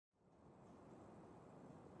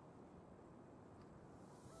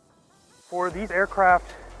For these aircraft,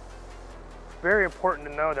 it's very important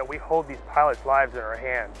to know that we hold these pilots' lives in our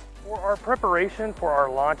hands. For our preparation for our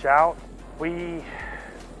launch out, we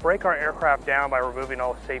break our aircraft down by removing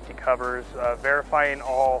all safety covers, verifying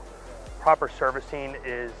all proper servicing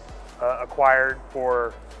is acquired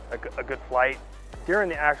for a good flight. During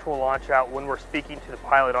the actual launch out, when we're speaking to the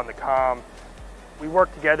pilot on the comm, we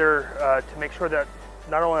work together to make sure that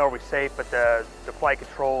not only are we safe, but the flight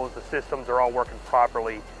controls, the systems are all working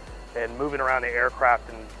properly and moving around the aircraft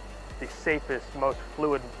in the safest, most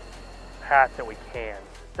fluid path that we can.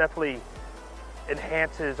 Definitely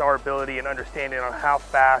enhances our ability and understanding on how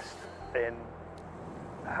fast and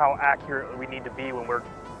how accurate we need to be when we're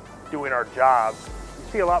doing our job. You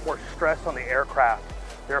see a lot more stress on the aircraft,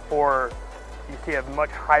 therefore you see a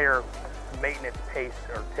much higher maintenance pace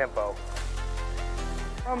or tempo.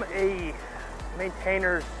 From a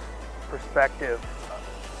maintainer's perspective,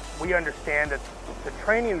 we understand that the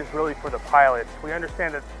training is really for the pilots. We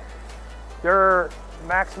understand that they're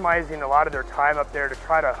maximizing a lot of their time up there to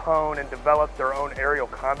try to hone and develop their own aerial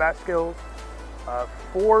combat skills.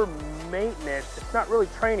 For maintenance, it's not really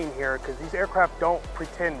training here because these aircraft don't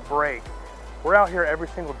pretend break. We're out here every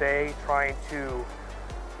single day trying to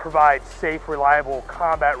provide safe, reliable,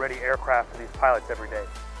 combat-ready aircraft for these pilots every day.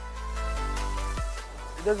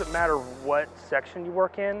 It doesn't matter what section you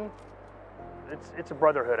work in, it's a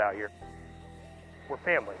brotherhood out here. We're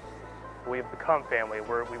family. We've become family.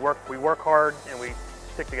 We work hard and we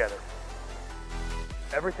stick together.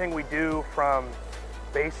 Everything we do, from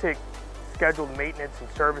basic scheduled maintenance and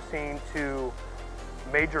servicing to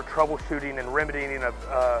major troubleshooting and remedying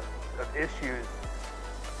of issues,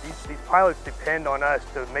 these pilots depend on us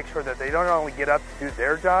to make sure that they don't only get up to do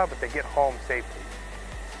their job, but they get home safely.